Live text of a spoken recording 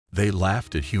They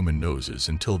laughed at human noses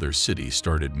until their city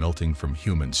started melting from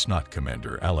human snot.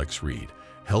 Commander Alex Reed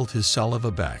held his saliva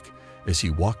back as he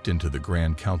walked into the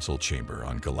Grand Council chamber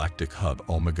on Galactic Hub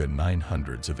Omega 9.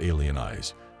 Hundreds of alien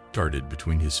eyes darted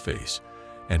between his face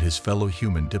and his fellow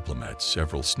human diplomats.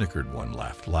 Several snickered. One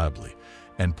laughed loudly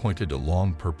and pointed a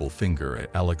long purple finger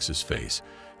at Alex's face.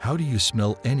 "How do you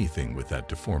smell anything with that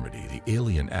deformity?" the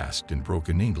alien asked in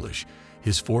broken English.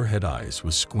 His forehead eyes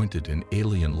was squinted in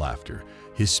alien laughter.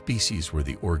 His species were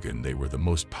the organ, they were the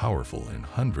most powerful, and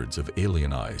hundreds of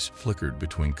alien eyes flickered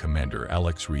between Commander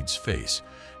Alex Reed's face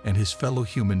and his fellow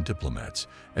human diplomats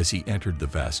as he entered the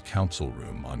vast council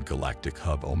room on Galactic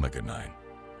Hub Omega 9.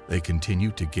 They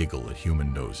continued to giggle at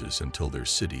human noses until their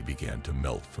city began to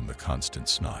melt from the constant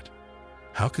snot.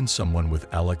 How can someone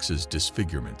with Alex's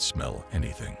disfigurement smell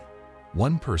anything?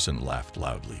 One person laughed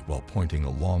loudly while pointing a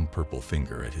long purple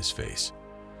finger at his face.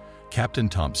 Captain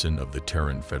Thompson of the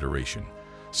Terran Federation,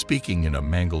 speaking in a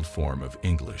mangled form of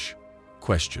English,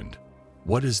 questioned,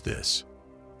 "What is this?"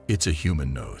 "It's a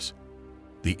human nose."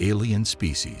 The alien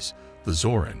species, the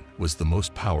Zoran, was the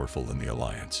most powerful in the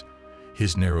Alliance.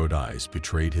 His narrowed eyes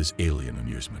betrayed his alien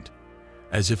amusement.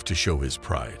 As if to show his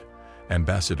pride,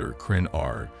 Ambassador Kryn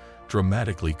R.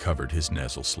 dramatically covered his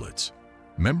nasal slits.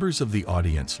 Members of the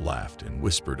audience laughed and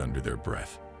whispered under their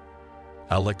breath.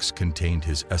 Alex contained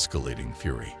his escalating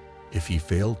fury. If he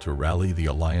failed to rally the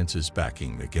Alliance's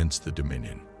backing against the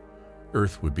Dominion,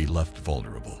 Earth would be left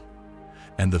vulnerable,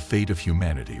 and the fate of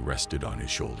humanity rested on his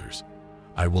shoulders.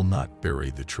 "I will not bury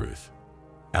the truth."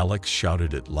 Alex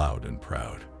shouted it loud and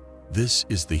proud. "This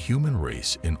is the human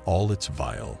race in all its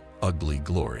vile, ugly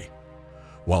glory."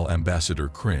 While Ambassador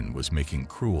Kryn was making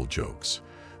cruel jokes,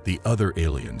 the other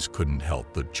aliens couldn't help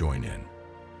but join in.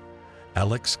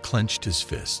 Alex clenched his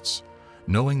fists,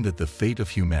 knowing that the fate of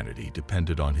humanity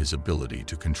depended on his ability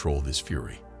to control his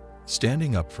fury.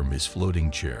 Standing up from his floating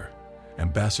chair,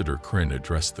 Ambassador Kryn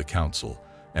addressed the Council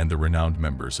and the renowned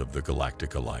members of the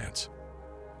Galactic Alliance.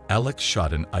 Alex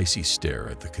shot an icy stare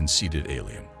at the conceited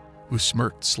alien, who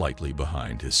smirked slightly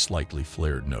behind his slightly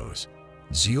flared nose.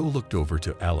 Zio looked over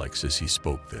to Alex as he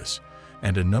spoke this,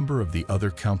 and a number of the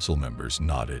other council members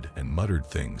nodded and muttered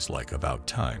things like "about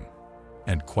time"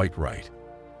 and "quite right."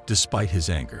 Despite his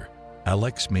anger,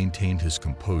 Alex maintained his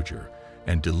composure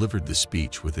and delivered the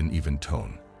speech with an even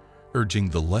tone, urging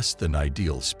the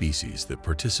less-than-ideal species that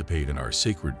participate in our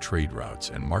sacred trade routes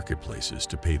and marketplaces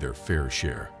to pay their fair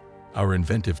share. Our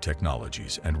inventive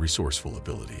technologies and resourceful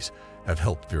abilities have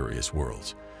helped various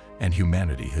worlds, and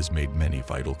humanity has made many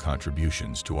vital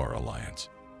contributions to our alliance.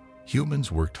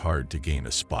 Humans worked hard to gain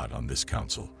a spot on this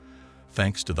council,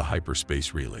 thanks to the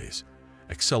hyperspace relays,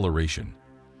 acceleration,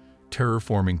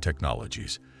 terraforming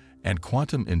technologies, and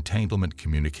quantum entanglement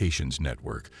communications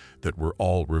network that were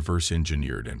all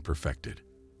reverse-engineered and perfected.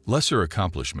 Lesser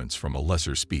accomplishments from a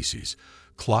lesser species.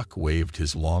 Clock waved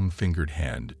his long-fingered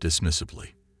hand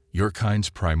dismissively. Your kind's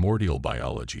primordial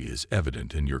biology is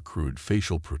evident in your crude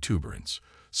facial protuberance,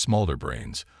 smaller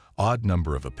brains, odd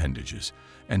number of appendages,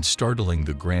 and startling.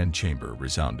 The Grand Chamber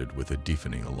resounded with a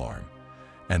deafening alarm,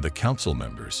 and the council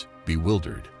members,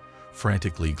 bewildered,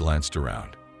 frantically glanced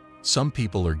around. Some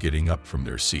people are getting up from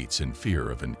their seats in fear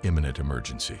of an imminent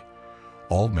emergency.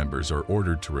 All members are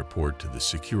ordered to report to the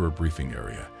secure briefing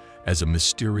area as a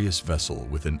mysterious vessel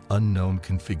with an unknown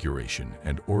configuration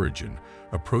and origin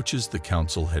approaches the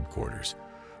council headquarters,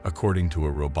 according to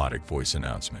a robotic voice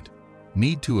announcement.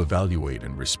 Need to evaluate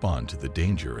and respond to the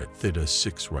danger at Theta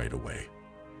 6 right away.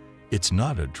 It's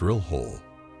not a drill hole.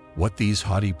 What these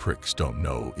haughty pricks don't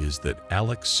know is that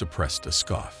Alex suppressed a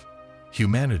scoff.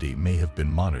 Humanity may have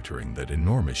been monitoring that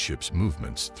enormous ship's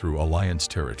movements through Alliance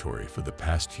territory for the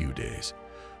past few days,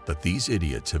 but these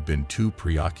idiots have been too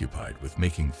preoccupied with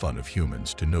making fun of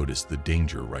humans to notice the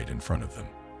danger right in front of them.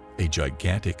 A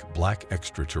gigantic black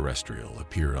extraterrestrial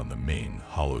appeared on the main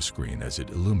holoscreen as it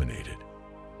illuminated.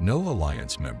 No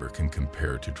Alliance member can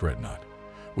compare to Dreadnought,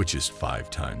 which is 5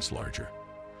 times larger.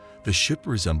 The ship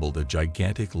resembled a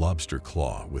gigantic lobster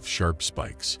claw with sharp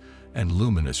spikes and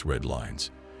luminous red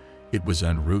lines. It was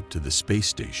en route to the space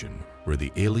station where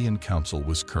the Alien Council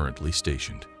was currently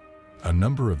stationed. A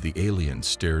number of the aliens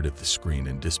stared at the screen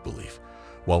in disbelief,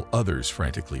 while others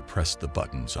frantically pressed the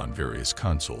buttons on various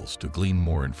consoles to glean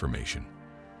more information.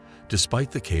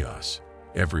 Despite the chaos,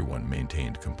 everyone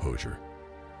maintained composure.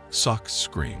 Sox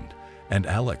screamed, and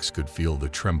Alex could feel the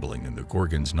trembling in the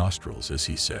Gorgon's nostrils as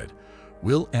he said,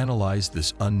 "We'll analyze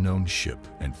this unknown ship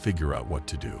and figure out what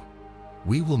to do.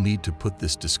 We will need to put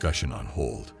this discussion on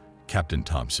hold, Captain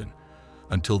Thompson,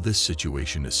 until this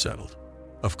situation is settled."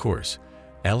 Of course,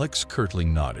 Alex curtly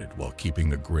nodded while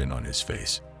keeping a grin on his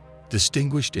face.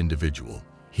 "Distinguished individual,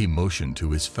 He motioned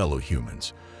to his fellow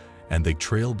humans, and they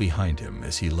trailed behind him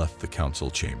as he left the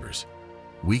council chambers.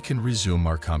 "We can resume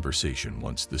our conversation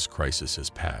once this crisis has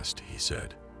passed," he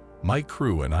said. "My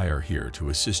crew and I are here to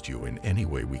assist you in any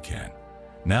way we can."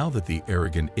 Now that the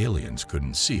arrogant aliens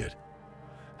couldn't see it,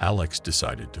 Alex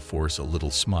decided to force a little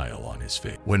smile on his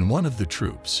face. When one of the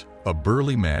troops, a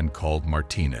burly man called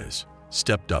Martinez,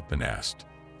 stepped up and asked,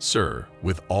 "Sir,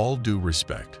 with all due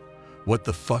respect, what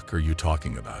the fuck are you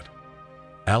talking about?"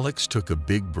 Alex took a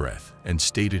big breath and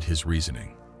stated his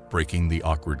reasoning, breaking the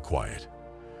awkward quiet.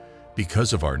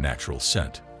 "Because of our natural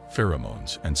scent,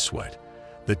 pheromones, and sweat,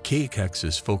 the KX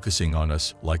is focusing on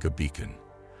us like a beacon.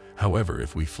 However,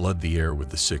 if we flood the air with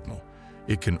the signal,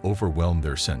 it can overwhelm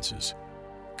their senses,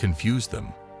 confuse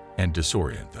them, and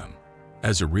disorient them."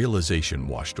 As a realization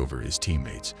washed over his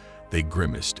teammates, they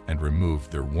grimaced and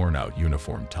removed their worn-out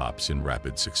uniform tops in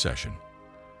rapid succession.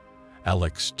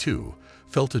 Alex, too,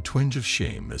 felt a twinge of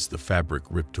shame as the fabric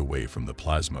ripped away from the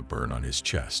plasma burn on his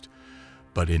chest.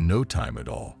 But in no time at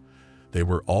all, they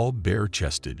were all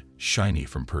bare-chested, shiny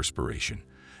from perspiration,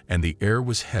 and the air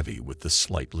was heavy with the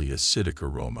slightly acidic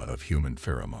aroma of human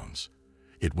pheromones.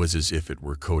 It was as if it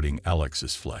were coating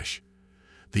Alex's flesh.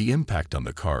 The impact on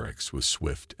the Carix was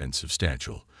swift and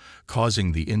substantial,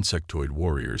 causing the insectoid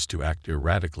warriors to act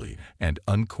erratically and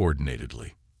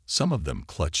uncoordinatedly. Some of them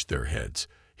clutched their heads,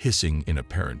 hissing in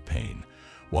apparent pain,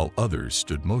 while others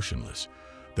stood motionless,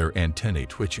 their antennae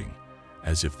twitching,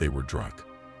 as if they were drunk.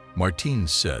 Martine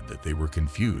said that they were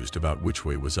confused about which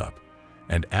way was up,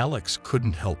 and Alex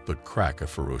couldn't help but crack a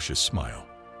ferocious smile.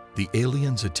 The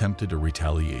aliens attempted a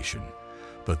retaliation,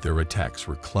 but their attacks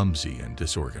were clumsy and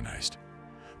disorganized.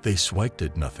 They swiped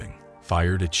at nothing,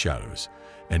 fired at shadows,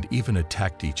 and even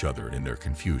attacked each other in their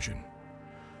confusion.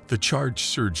 The charge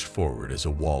surged forward as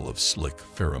a wall of slick,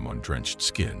 pheromone-drenched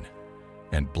skin,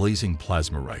 and blazing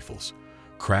plasma rifles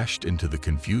crashed into the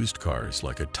confused cars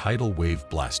like a tidal wave,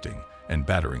 blasting and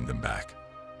battering them back.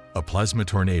 A plasma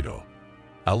tornado.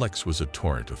 Alex was a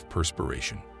torrent of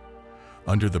perspiration.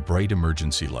 Under the bright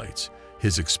emergency lights,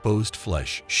 his exposed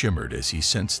flesh shimmered as he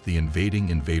sensed the invading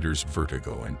invaders'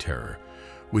 vertigo and terror,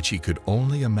 which he could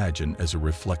only imagine as a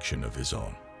reflection of his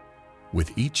own.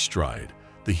 With each stride,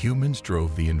 the humans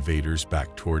drove the invaders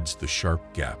back towards the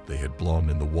sharp gap they had blown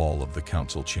in the wall of the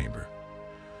council chamber.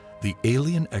 The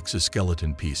alien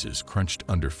exoskeleton pieces crunched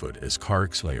underfoot as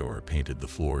Carixlayor painted the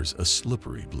floors a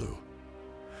slippery blue.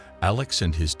 Alex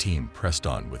and his team pressed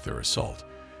on with their assault,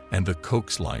 and the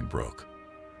coax line broke.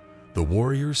 The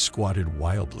warriors squatted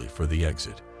wildly for the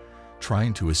exit,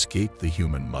 trying to escape the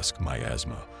human musk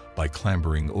miasma by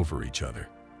clambering over each other.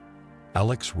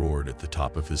 Alex roared at the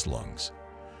top of his lungs.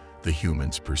 The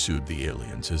humans pursued the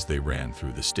aliens as they ran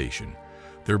through the station,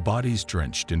 their bodies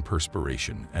drenched in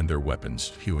perspiration and their weapons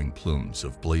spewing plumes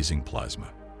of blazing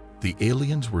plasma. The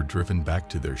aliens were driven back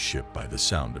to their ship by the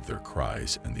sound of their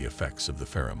cries and the effects of the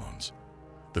pheromones.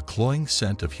 The cloying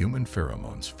scent of human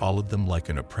pheromones followed them like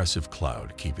an oppressive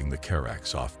cloud, keeping the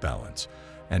Carax off balance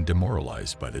and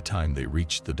demoralized. By the time they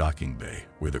reached the docking bay,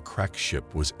 where the crack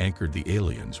ship was anchored, the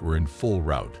aliens were in full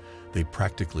rout. They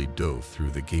practically dove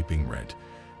through the gaping rent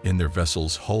in their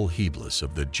vessel's hull, heedless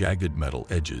of the jagged metal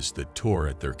edges that tore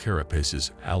at their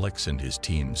carapaces. Alex and his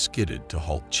team skidded to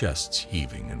halt, chests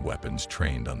heaving and weapons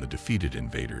trained on the defeated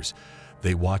invaders.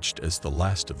 They watched as the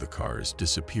last of the cars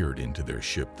disappeared into their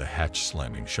ship, the hatch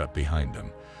slamming shut behind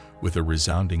them. With a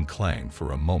resounding clang,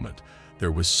 for a moment,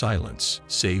 there was silence,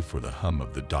 save for the hum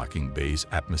of the docking bay's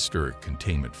atmospheric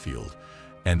containment field,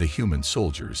 and the human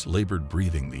soldiers labored,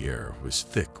 breathing. The air was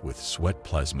thick with sweat,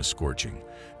 plasma scorching,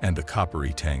 and the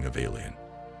coppery tang of alien.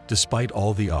 Despite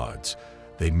all the odds,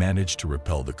 they managed to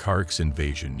repel the Carix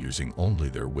invasion using only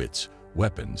their wits,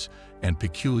 weapons, and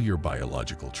peculiar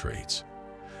biological traits.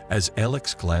 As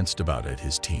Alex glanced about at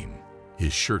his team,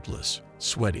 his shirtless,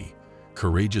 sweaty,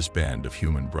 courageous band of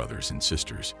human brothers and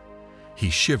sisters,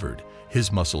 he shivered,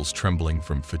 his muscles trembling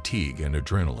from fatigue and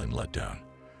adrenaline letdown.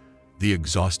 The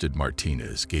exhausted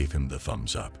Martinez gave him the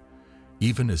thumbs up,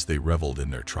 even as they reveled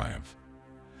in their triumph.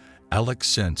 Alex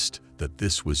sensed that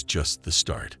this was just the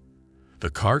start. The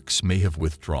Carix may have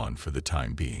withdrawn for the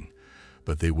time being,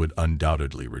 but they would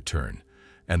undoubtedly return,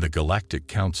 and the Galactic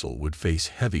Council would face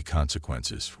heavy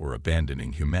consequences for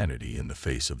abandoning humanity in the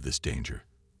face of this danger.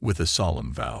 With a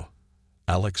solemn vow,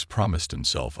 Alex promised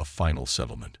himself a final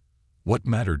settlement. What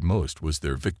mattered most was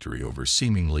their victory over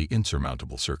seemingly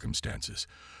insurmountable circumstances,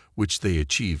 which they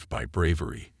achieved by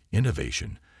bravery,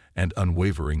 innovation, and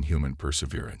unwavering human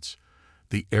perseverance.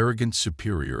 The arrogant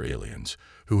superior aliens,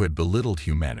 who had belittled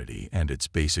humanity and its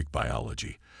basic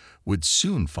biology, would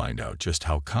soon find out just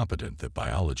how competent that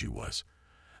biology was.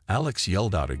 Alex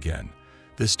yelled out again,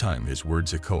 this time his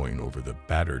words echoing over the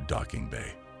battered docking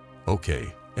bay.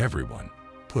 "Okay, everyone,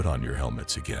 put on your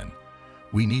helmets again.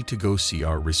 We need to go see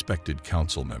our respected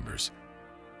council members.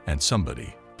 And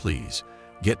somebody, please,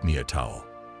 get me a towel."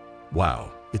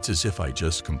 Wow, it's as if I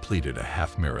just completed a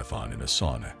half marathon in a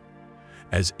sauna.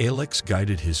 As Alex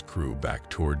guided his crew back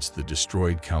towards the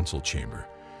destroyed council chamber,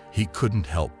 he couldn't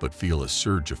help but feel a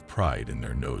surge of pride in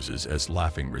their noses as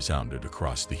laughing resounded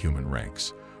across the human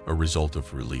ranks, a result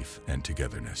of relief and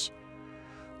togetherness.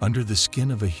 Under the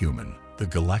skin of a human, the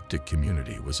galactic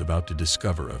community was about to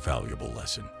discover a valuable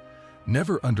lesson.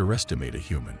 Never underestimate a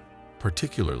human,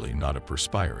 particularly not a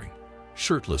perspiring,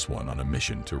 shirtless one on a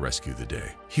mission to rescue the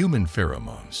day. Human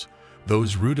pheromones,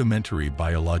 those rudimentary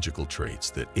biological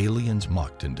traits that aliens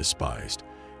mocked and despised,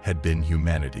 had been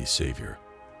humanity's savior.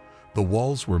 The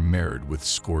walls were marred with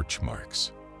scorch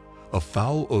marks. A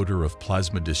foul odor of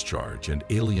plasma discharge and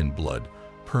alien blood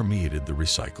permeated the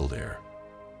recycled air.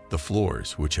 The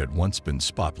floors, which had once been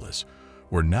spotless,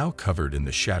 were now covered in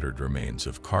the shattered remains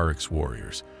of Karik's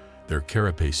warriors, their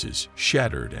carapaces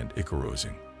shattered and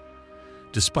ichorosing.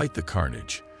 Despite the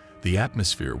carnage, the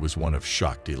atmosphere was one of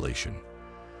shocked elation.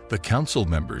 The council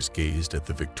members gazed at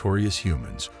the victorious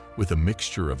humans with a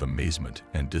mixture of amazement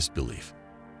and disbelief.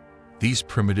 These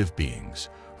primitive beings,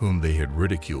 whom they had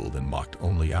ridiculed and mocked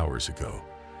only hours ago,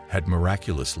 had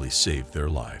miraculously saved their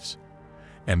lives.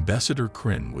 Ambassador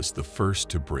Kryn was the first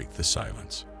to break the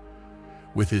silence.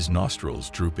 With his nostrils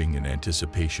drooping in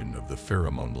anticipation of the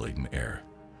pheromone-laden air,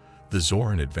 the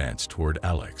Zoran advanced toward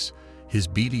Alex, his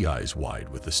beady eyes wide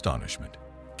with astonishment.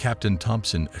 Captain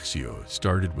Thompson Exio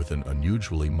started with an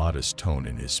unusually modest tone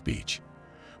in his speech.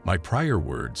 "My prior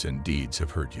words and deeds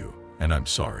have hurt you, and I'm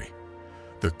sorry.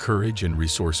 The courage and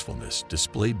resourcefulness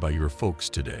displayed by your folks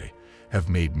today have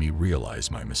made me realize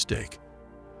my mistake."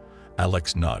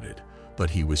 Alex nodded,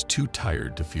 but he was too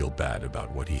tired to feel bad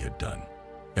about what he had done.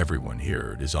 "Everyone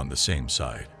here is on the same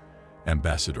side,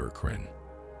 Ambassador Kryn."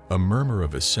 A murmur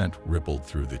of assent rippled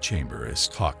through the chamber as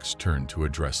Cox turned to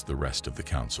address the rest of the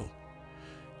council.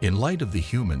 "In light of the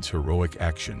humans' heroic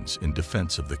actions in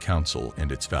defense of the council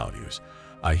and its values,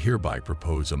 I hereby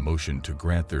propose a motion to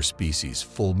grant their species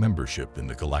full membership in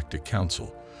the Galactic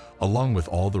Council, along with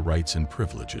all the rights and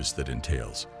privileges that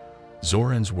entails."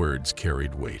 Zoran's words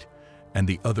carried weight, and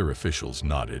the other officials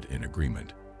nodded in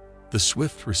agreement. The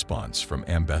swift response from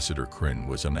Ambassador Kryn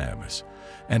was unanimous,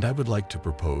 and I would like to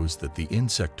propose that the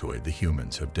insectoid the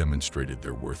humans have demonstrated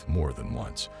their worth more than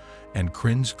once, and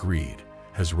Kryn's greed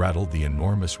has rattled the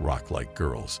enormous rock-like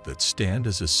girls that stand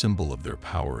as a symbol of their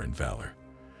power and valor.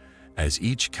 As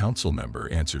each council member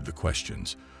answered the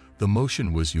questions, the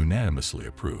motion was unanimously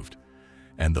approved,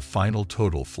 and the final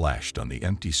total flashed on the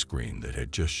empty screen that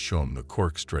had just shown the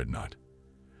Cork's dreadnought.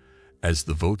 As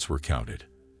the votes were counted,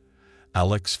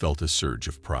 Alex felt a surge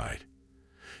of pride.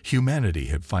 Humanity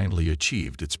had finally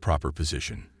achieved its proper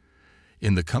position.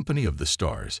 In the company of the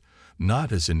stars,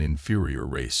 not as an inferior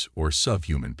race or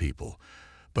subhuman people,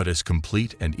 but as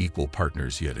complete and equal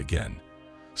partners yet again.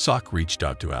 Sock reached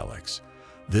out to Alex,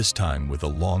 this time with a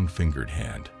long-fingered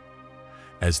hand.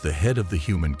 "As the head of the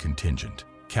human contingent,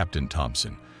 Captain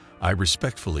Thompson, I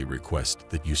respectfully request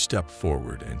that you step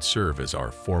forward and serve as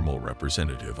our formal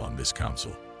representative on this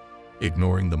council."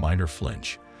 Ignoring the minor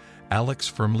flinch, Alex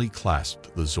firmly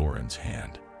clasped the Zoran's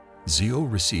hand. Zio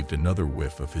received another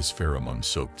whiff of his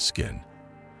pheromone-soaked skin.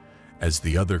 As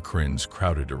the other Kryns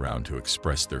crowded around to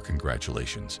express their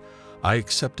congratulations, I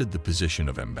accepted the position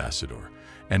of ambassador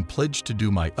and pledged to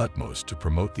do my utmost to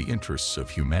promote the interests of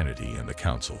humanity and the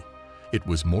council. It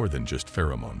was more than just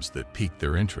pheromones that piqued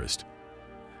their interest.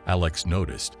 Alex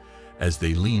noticed, as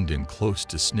they leaned in close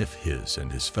to sniff his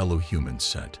and his fellow humans'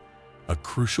 scent, a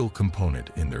crucial component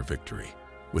in their victory,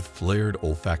 with flared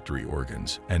olfactory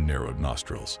organs and narrowed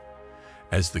nostrils.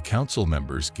 As the council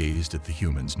members gazed at the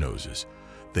humans' noses,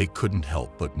 they couldn't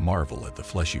help but marvel at the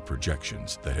fleshy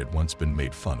projections that had once been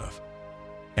made fun of.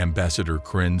 Ambassador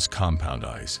Kryn's compound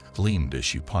eyes gleamed as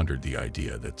she pondered the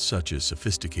idea that such a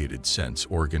sophisticated sense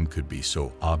organ could be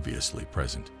so obviously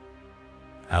present.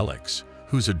 Alex,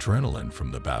 whose adrenaline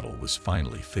from the battle was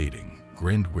finally fading,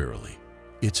 grinned wearily.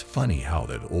 "It's funny how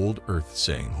that old Earth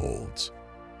saying holds.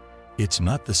 It's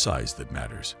not the size that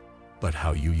matters, but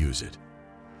how you use it."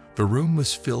 The room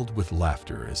was filled with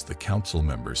laughter as the council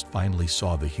members finally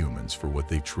saw the humans for what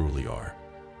they truly are: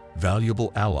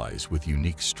 valuable allies with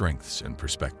unique strengths and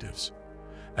perspectives.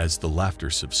 As the laughter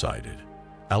subsided,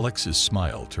 Alex's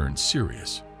smile turned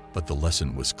serious, but the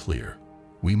lesson was clear.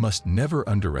 We must never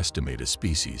underestimate a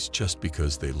species just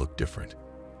because they look different.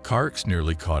 Karks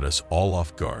nearly caught us all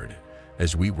off guard,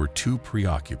 as we were too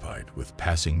preoccupied with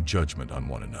passing judgment on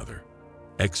one another.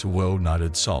 XO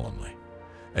nodded solemnly,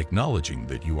 acknowledging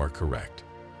that you are correct.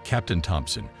 Captain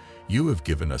Thompson, you have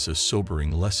given us a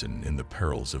sobering lesson in the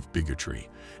perils of bigotry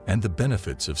and the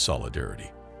benefits of solidarity.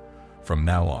 From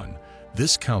now on,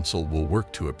 this council will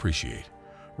work to appreciate,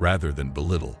 rather than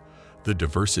belittle, the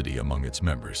diversity among its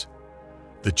members.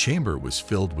 The chamber was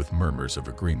filled with murmurs of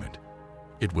agreement.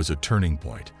 It was a turning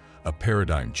point, a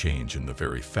paradigm change in the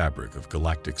very fabric of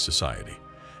galactic society,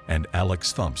 and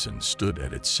Alex Thompson stood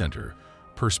at its center,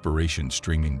 perspiration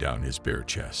streaming down his bare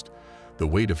chest, the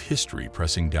weight of history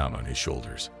pressing down on his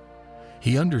shoulders.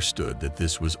 He understood that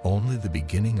this was only the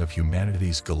beginning of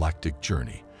humanity's galactic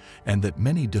journey, and that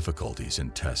many difficulties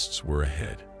and tests were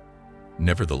ahead.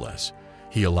 Nevertheless,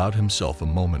 he allowed himself a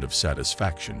moment of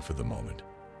satisfaction for the moment.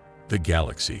 The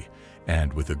galaxy,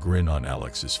 and with a grin on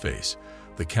Alex's face,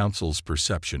 the Council's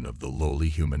perception of the lowly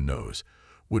human nose,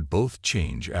 would both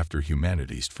change after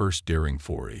humanity's first daring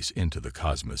forays into the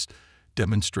cosmos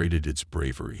demonstrated its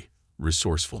bravery,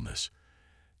 resourcefulness,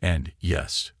 and,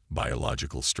 yes,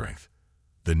 biological strength.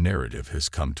 The narrative has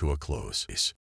come to a close.